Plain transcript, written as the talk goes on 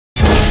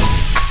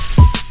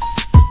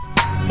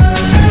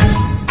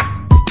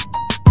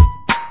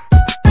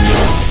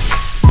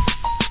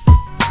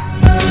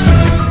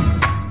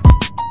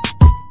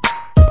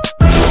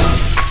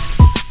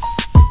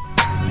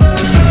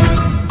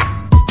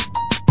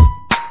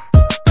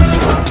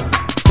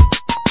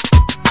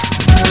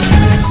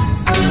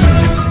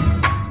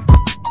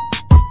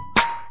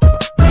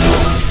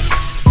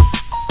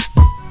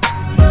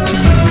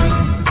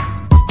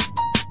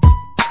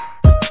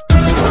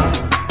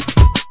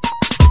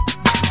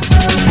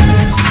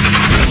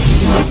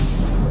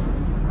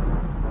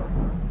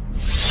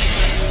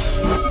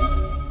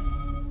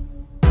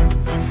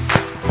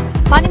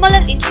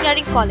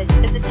College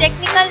is a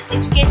technical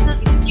educational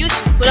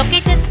institution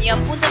located near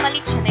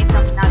Pundamalli, Chennai,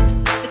 Tamil Nadu.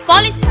 The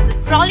college has a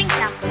sprawling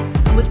campus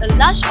with a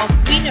lush of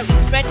greenery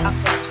spread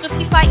across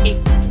 55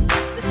 acres.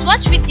 The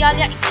Swachh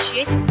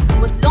initiative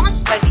was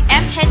launched by the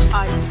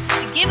MHRD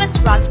to give its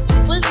thrust to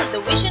fulfill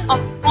the vision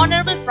of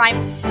Honorable Prime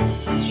Minister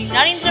Sri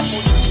Narendra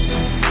Modi ji.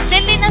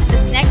 Cleanliness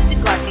is next to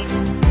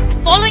godliness.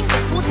 Following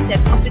the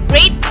footsteps of the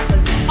great people,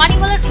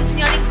 Panimalar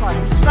Engineering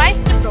College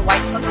strives to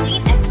provide a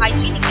clean and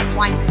hygienic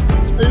environment,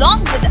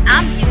 along with the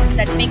ambience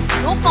that makes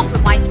no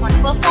compromise on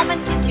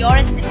performance,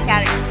 endurance and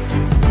character.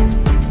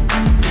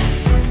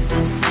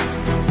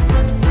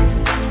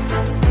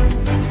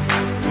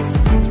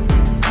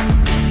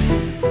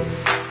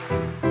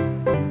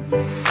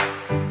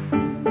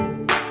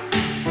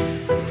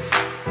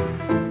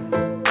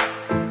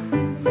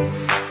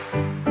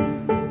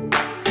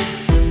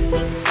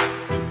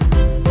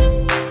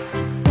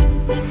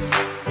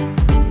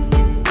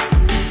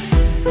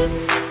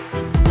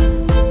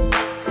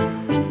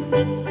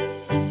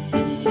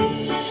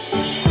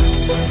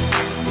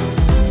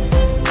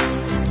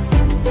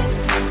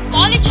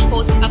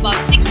 Hosts about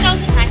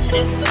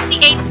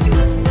 6,958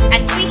 students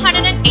and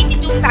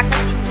 382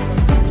 faculty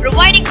members,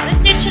 providing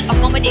residential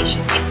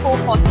accommodation in 4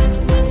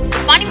 hostels.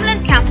 The Panimalar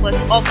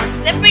campus offers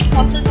separate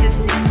hostel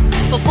facilities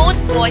for both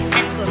boys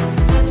and girls.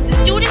 The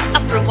students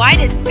are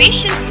provided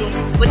spacious room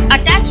with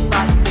attached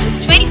bath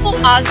with 24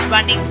 hours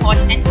running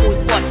hot and cold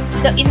water.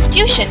 The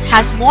institution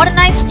has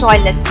modernized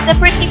toilets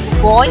separately for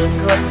boys,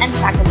 girls and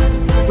faculty,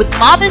 with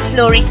marble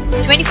flooring,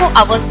 24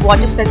 hours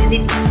water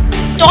facility.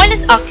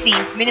 Toilets are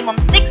cleaned minimum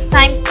 6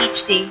 times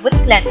each day with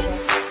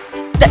cleansers.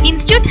 The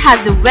institute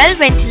has a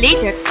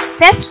well-ventilated,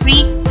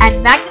 pest-free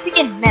and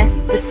magnificent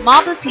mess with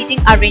marble seating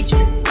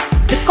arrangements.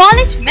 The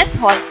college mess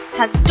hall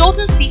has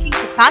total seating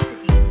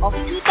capacity of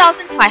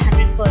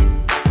 2,500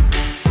 persons.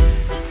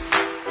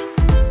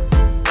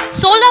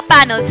 Solar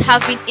panels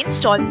have been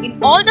installed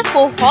in all the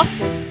 4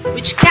 hostels,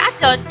 which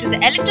cater to the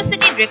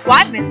electricity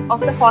requirements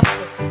of the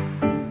hostels.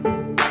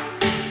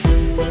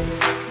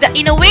 The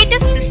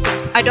innovative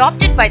systems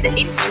adopted by the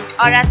institute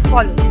are as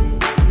follows: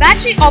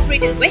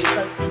 battery-operated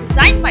vehicles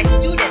designed by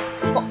students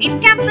for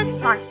in-campus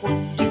transport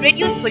to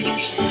reduce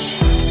pollution,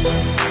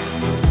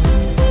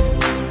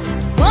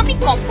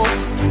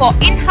 vermicompost for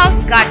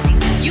in-house gardening,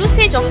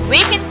 usage of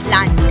vacant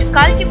land to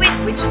cultivate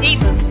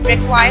vegetables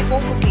required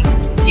for cooking,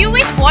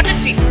 sewage water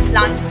treatment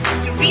plants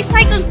to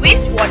recycle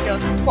wastewater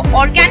for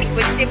organic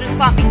vegetable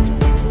farming,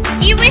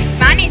 e-waste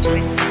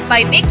management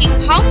by making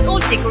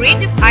household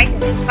decorative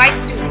items by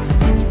students,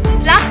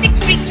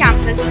 plastic-free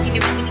campus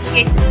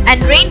initiative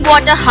and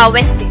rainwater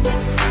harvesting.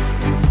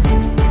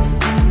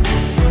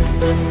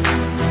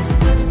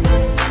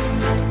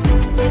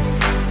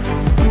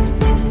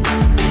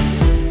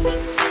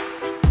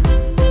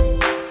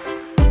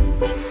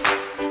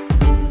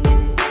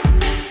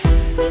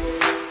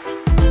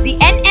 The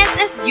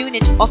NSS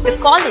unit of the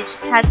college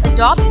has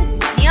adopted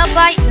the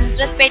nearby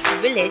Nusratpet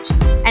village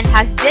and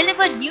has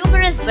delivered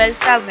numerous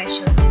welfare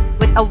measures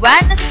with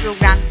awareness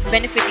programs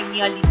benefiting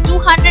nearly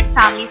 200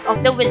 families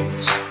of the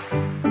village.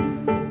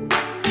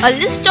 A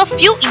list of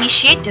few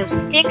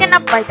initiatives taken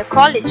up by the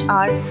college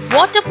are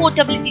water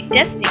potability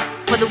testing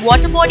for the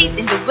water bodies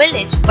in the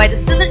village by the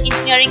Civil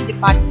Engineering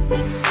Department.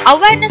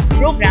 Awareness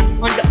programs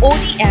on the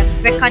ODF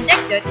were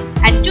conducted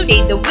and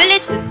today the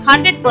village is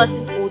 100%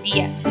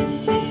 ODF.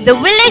 The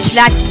village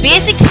lacked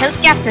basic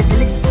healthcare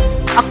facilities.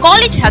 A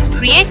college has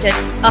created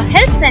a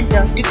health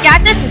center to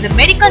cater to the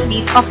medical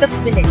needs of the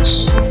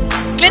village.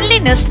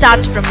 Cleanliness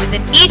starts from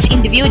within each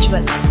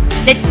individual.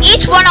 Let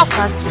each one of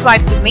us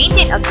strive to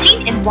maintain a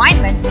clean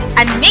environment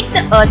and make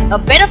the earth a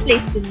better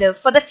place to live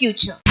for the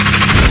future.